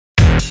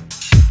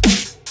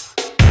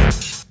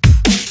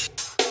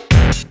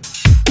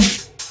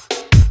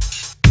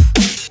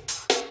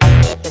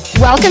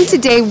Welcome to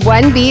Day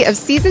 1B of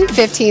Season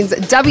 15's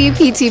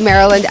WPT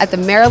Maryland at the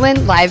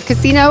Maryland Live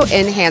Casino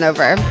in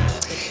Hanover.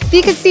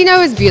 The casino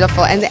is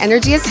beautiful and the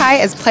energy is high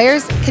as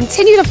players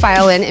continue to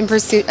file in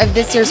pursuit of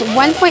this year's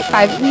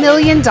 $1.5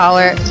 million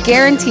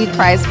guaranteed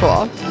prize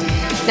pool.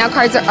 Now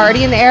cards are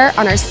already in the air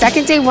on our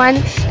second day one,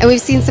 and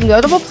we've seen some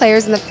notable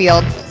players in the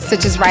field,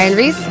 such as Ryan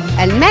Reese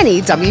and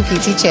many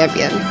WPT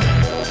champions.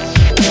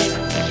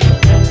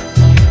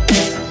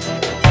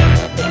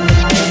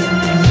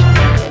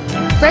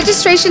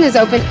 Registration is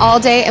open all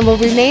day and will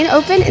remain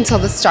open until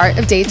the start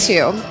of day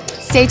two.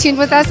 Stay tuned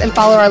with us and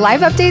follow our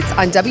live updates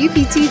on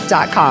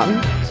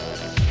WPT.com.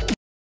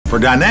 For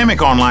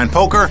dynamic online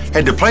poker,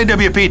 head to Play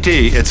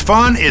WPT. It's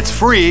fun, it's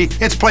free,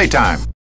 it's playtime.